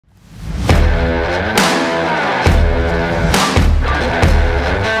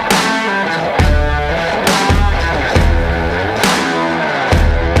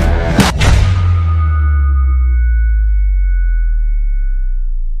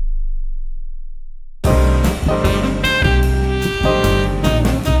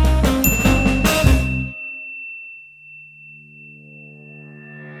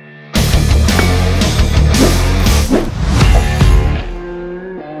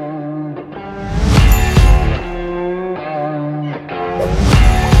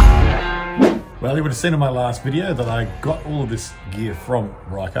you would have seen in my last video that I got all of this gear from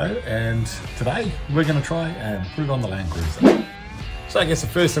Ryco, and today we're going to try and put it on the Land Cruiser. So I guess the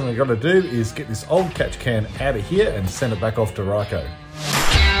first thing we've got to do is get this old catch can out of here and send it back off to Ryco.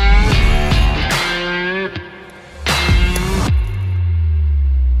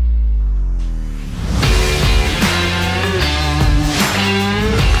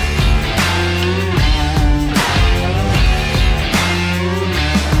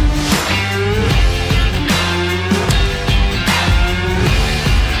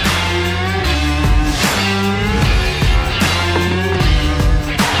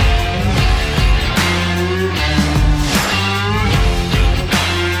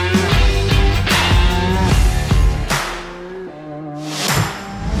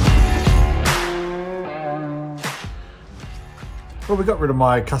 Well, we got rid of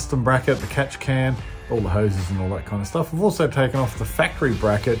my custom bracket, the catch can, all the hoses and all that kind of stuff. We've also taken off the factory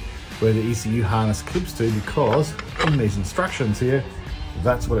bracket where the ECU harness clips to, because in these instructions here,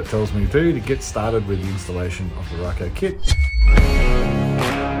 that's what it tells me to do to get started with the installation of the Ryco kit.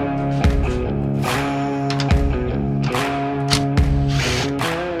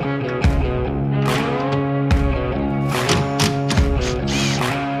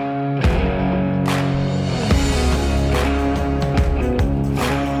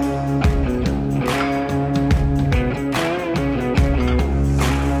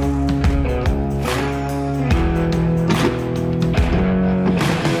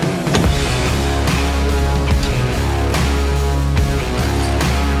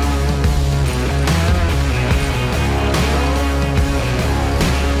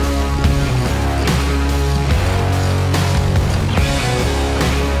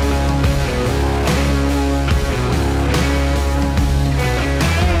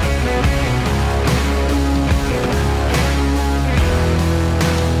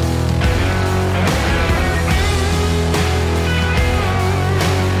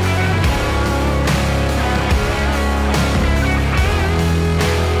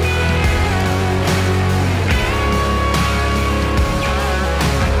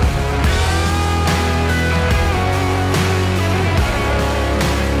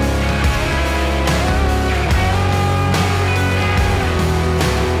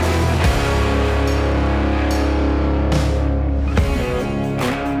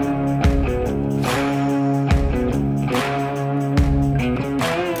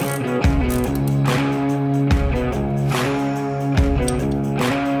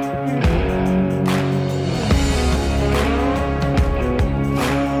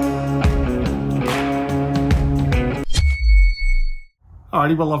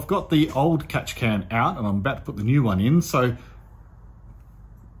 Alrighty, well, I've got the old catch can out and I'm about to put the new one in, so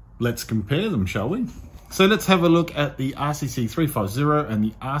let's compare them, shall we? So let's have a look at the RCC350 and the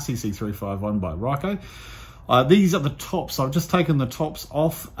RCC351 by Ryco. These are the tops, so I've just taken the tops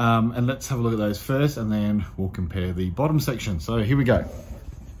off, and let's have a look at those first and then we'll compare the bottom section. So here we go.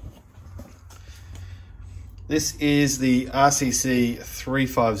 This is the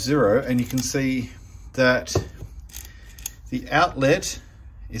RCC350 and you can see that the outlet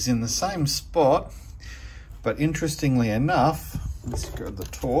is in the same spot, but interestingly enough, let's grab the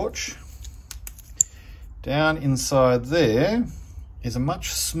torch, down inside there is a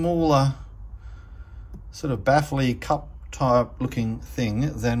much smaller sort of baffly cup type looking thing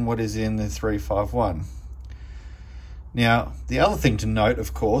than what is in the 351. Now, the other thing to note,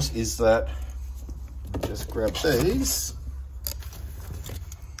 of course, is that, just grab these,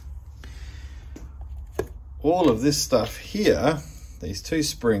 all of this stuff here, these two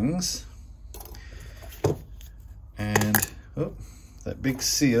springs, and that big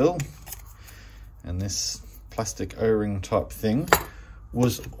seal, and this plastic O-ring type thing,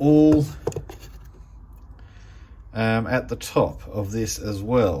 was all at the top of this as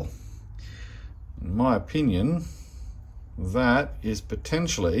well. In my opinion, that is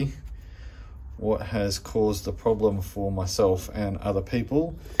potentially what has caused the problem for myself and other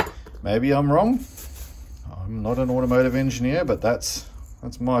people. Maybe I'm wrong. I'm not an automotive engineer, but that's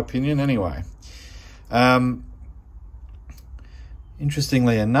my opinion anyway.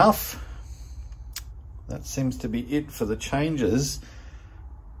 Interestingly enough, that seems to be it for the changes.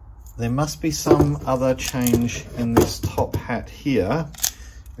 There must be some other change in this top hat here,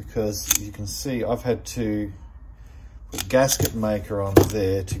 because you can see I've had to put gasket maker on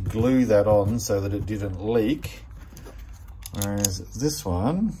there to glue that on so that it didn't leak, whereas this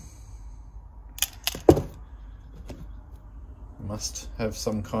one must have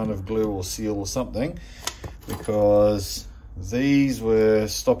some kind of glue or seal or something, because these were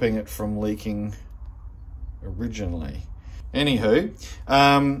stopping it from leaking originally. Anywho,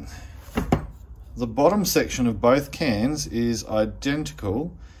 the bottom section of both cans is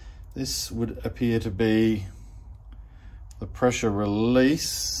identical. This would appear to be the pressure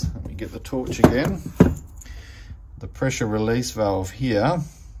release. Let me get the torch again. The pressure release valve here,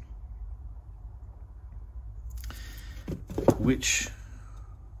 which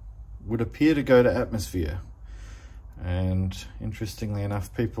would appear to go to atmosphere. And interestingly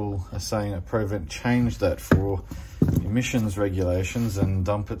enough, people are saying that Provent changed that for emissions regulations and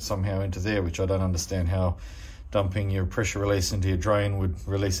dump it somehow into there, which I don't understand how dumping your pressure release into your drain would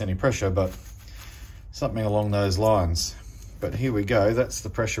release any pressure, but something along those lines. But here we go, that's the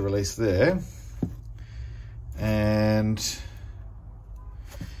pressure release there. And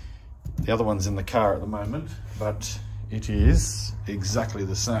the other one's in the car at the moment, but it is exactly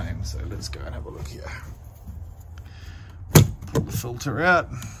the same. So let's go and have a look here. Pull the filter out,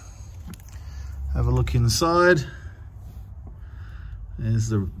 have a look inside. There's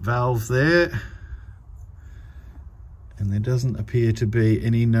the valve there, and there doesn't appear to be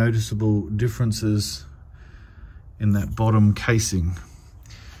any noticeable differences in that bottom casing.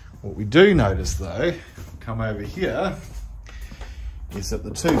 What we do notice though, come over here, is that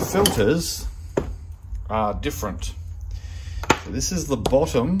the two filters are different. So this is the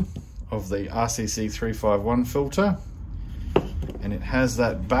bottom of the RCC351 filter, and it has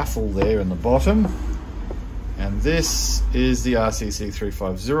that baffle there in the bottom, and this is the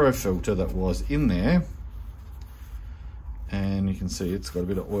RCC350 filter that was in there, and you can see it's got a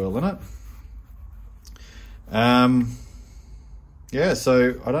bit of oil in it. Yeah,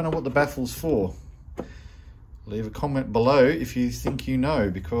 so I don't know what the baffle's for. Leave a comment below if you think you know,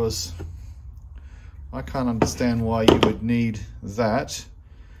 because I can't understand why you would need that,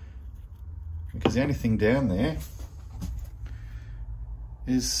 because the only thing down there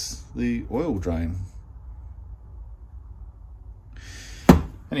is the oil drain.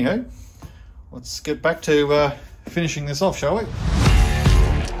 Anyhow, let's get back to finishing this off, shall we?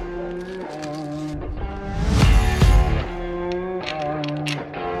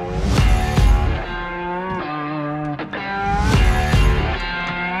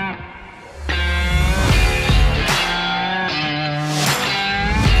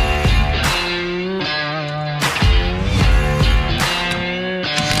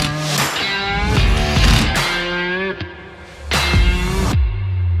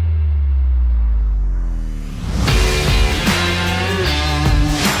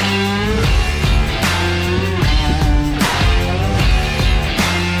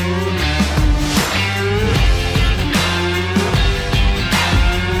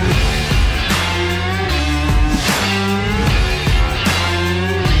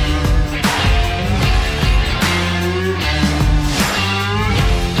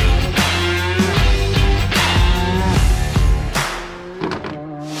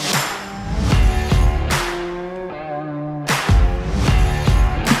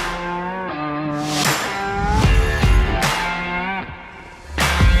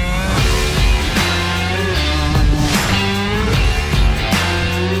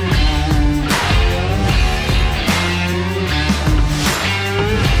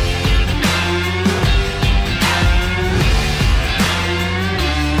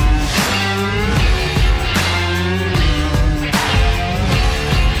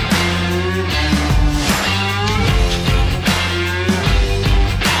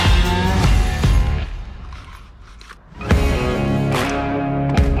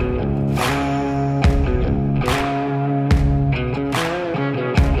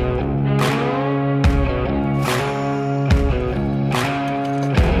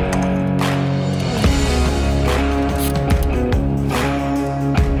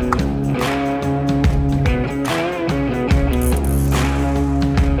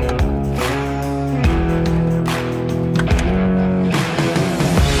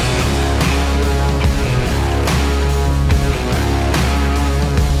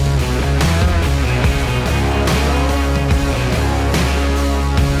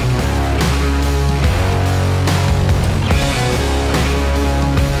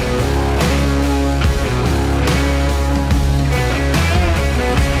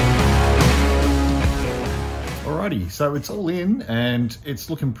 So it's all in and it's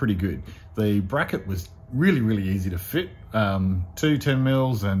looking pretty good. The bracket was really easy to fit. 2 10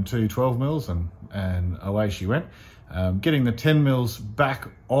 mils and 2 12 mils, and away she went. Getting the 10 mils back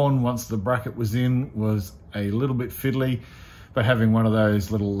on once the bracket was in was a little bit fiddly, but having one of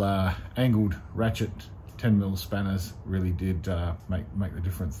those little angled ratchet 10 mil spanners really did make the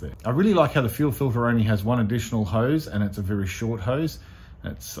difference there. I really like how the fuel filter only has one additional hose, and it's a very short hose.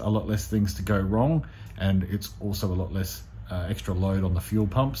 It's a lot less things to go wrong, and it's also a lot less extra load on the fuel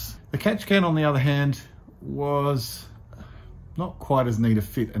pumps. The catch can, on the other hand, was not quite as neat a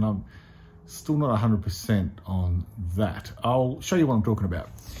fit, and I'm still not 100% on that. I'll show you what I'm talking about.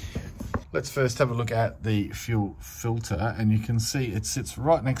 Let's first have a look at the fuel filter, and you can see it sits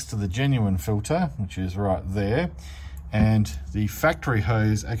right next to the genuine filter, which is right there, and the factory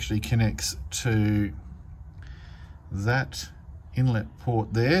hose actually connects to that inlet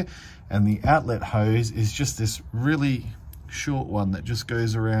port there, and the outlet hose is just this really short one that just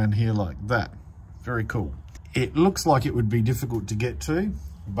goes around here like that. Very cool. It looks like it would be difficult to get to,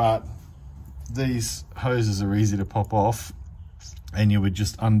 but these hoses are easy to pop off, and you would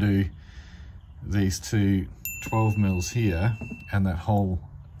just undo these two 12 mils here, and that whole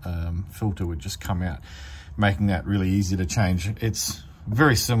filter would just come out, making that really easy to change. It's a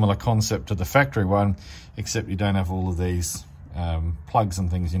very similar concept to the factory one, except you don't have all of these plugs and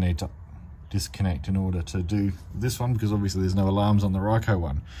things you need to disconnect in order to do this one, because obviously there's no alarms on the Ryco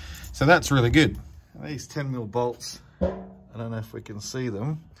one. So that's really good. These 10 mil bolts, I don't know if we can see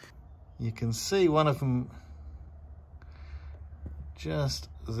them. You can see one of them just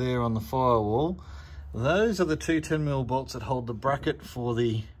there on the firewall. Those are the two 10 mil bolts that hold the bracket for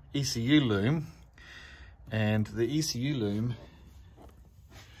the ECU loom, and the ECU loom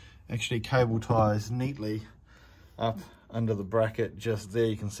actually cable ties neatly up under the bracket just there.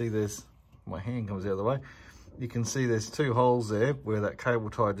 You can see there's, my hand comes out of the way, you can see there's two holes there where that cable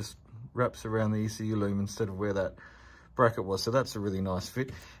tie just wraps around the ECU loom instead of where that bracket was. So that's a really nice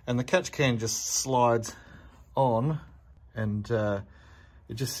fit, and the catch can just slides on, and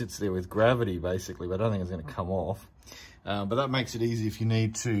it just sits there with gravity basically, but I don't think it's going to come off. But that makes it easy if you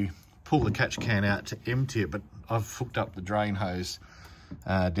need to pull the catch can out to empty it, but I've hooked up the drain hose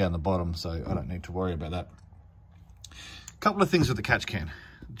down the bottom, so I don't need to worry about that. A couple of things with the catch can.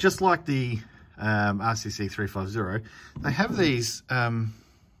 Just like the RCC350, they have these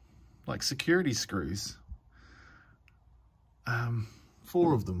like security screws,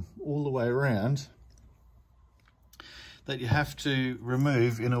 4 of them all the way around, that you have to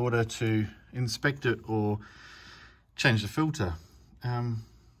remove in order to inspect it or change the filter.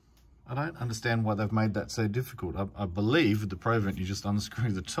 I don't understand why they've made that so difficult. I believe with the Provent you just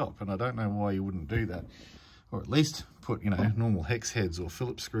unscrew the top, and I don't know why you wouldn't do that, or at least put, you know, normal hex heads or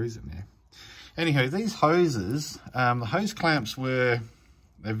Phillips screws in there. Anyhow, these hoses, the hose clamps they're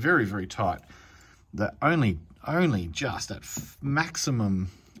very, very tight. They're only just at maximum,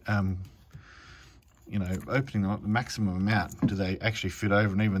 you know, opening up the maximum amount do they actually fit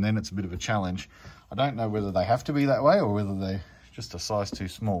over, and even then it's a bit of a challenge. I don't know whether they have to be that way or whether they're just a size too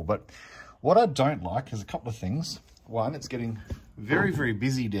small. But what I don't like is a couple of things. One, it's getting very, very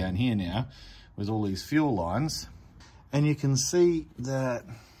busy down here now with all these fuel lines, and you can see that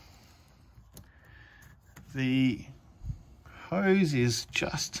the hose is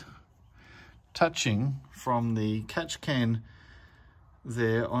just touching from the catch can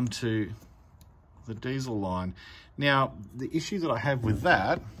there onto the diesel line. Now, the issue that I have with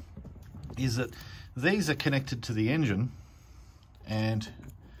that is that these are connected to the engine, and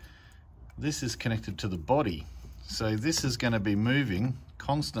this is connected to the body. So this is going to be moving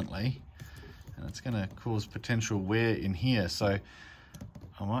constantly, and it's going to cause potential wear in here. So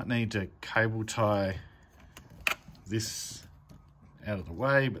I might need to cable tie this out of the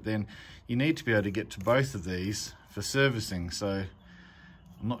way, but then you need to be able to get to both of these for servicing. So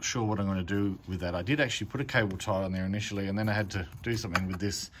I'm not sure what I'm going to do with that. I did actually put a cable tie on there initially, and then I had to do something with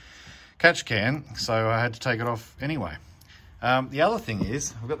this catch can, so I had to take it off anyway. The other thing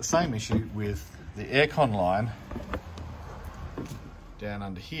is, I've got the same issue with the aircon line down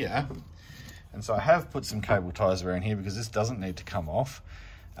under here, and so I have put some cable ties around here because this doesn't need to come off,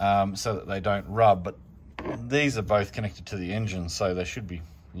 so that they don't rub, but these are both connected to the engine, so they should be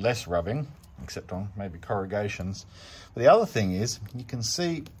less rubbing, except on maybe corrugations. But the other thing is, you can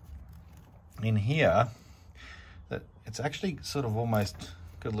see in here that it's actually sort of almost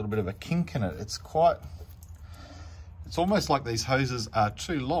got a little bit of a kink in it. It's almost like these hoses are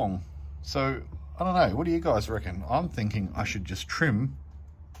too long. So I don't know, what do you guys reckon? I'm thinking I should just trim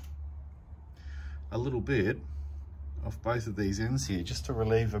a little bit off both of these ends here, just to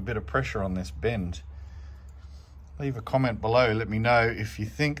relieve a bit of pressure on this bend. Leave a comment below, let me know if you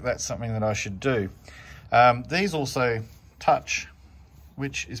think that's something that I should do. These also touch,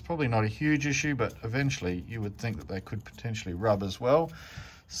 which is probably not a huge issue, but eventually you would think that they could potentially rub as well.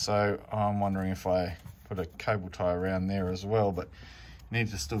 So I'm wondering if I put a cable tie around there as well, but you need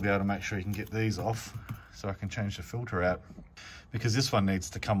to still be able to make sure you can get these off so I can change the filter out, because this one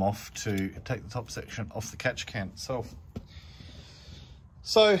needs to come off to take the top section off the catch can itself.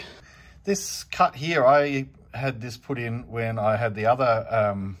 So this cut here, I had this put in when I had the other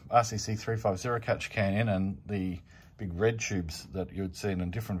RCC350 catch can in, and the big red tubes that you had seen in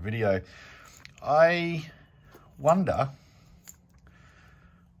a different video. I wonder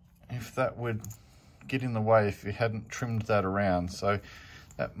if that would get in the way if you hadn't trimmed that around. So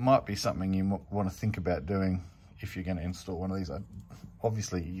that might be something you want to think about doing if you're going to install one of these.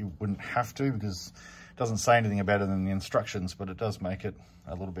 Obviously you wouldn't have to, because it doesn't say anything about it in the instructions, but it does make it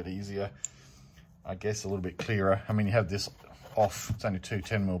a little bit easier, I guess, a little bit clearer. I mean, you have this off, it's only two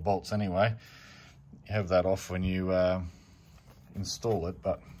 10mm bolts anyway. You have that off when you install it,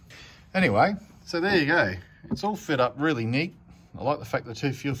 but anyway, so there you go. It's all fit up really neat. I like the fact the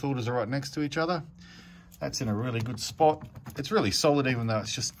two fuel filters are right next to each other. That's in a really good spot. It's really solid, even though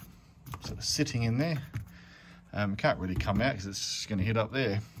it's just sort of sitting in there. Can't really come out because it's just going to hit up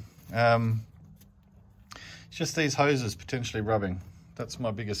there. It's just these hoses potentially rubbing. That's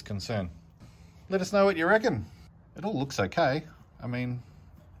my biggest concern. Let us know what you reckon. It all looks okay. I mean,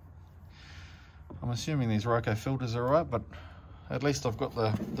 I'm assuming these Ryco filters are right, but at least I've got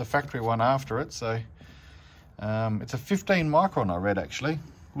the factory one after it. So it's a 15 micron I read, actually,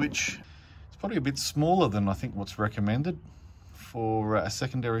 which is probably a bit smaller than I think what's recommended for a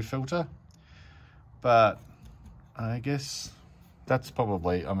secondary filter. But I guess that's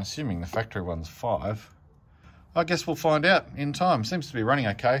probably, I'm assuming the factory one's 5. I guess we'll find out in time. Seems to be running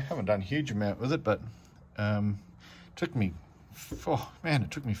okay. Haven't done a huge amount with it, but took me, oh man,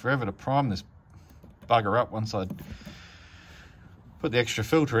 it took me forever to prime this bugger up once I'd put the extra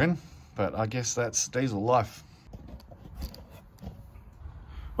filter in. But I guess that's diesel life.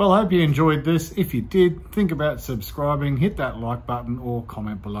 Well, I hope you enjoyed this. If you did, think about subscribing, hit that like button or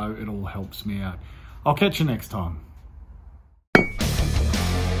comment below. It all helps me out. I'll catch you next time.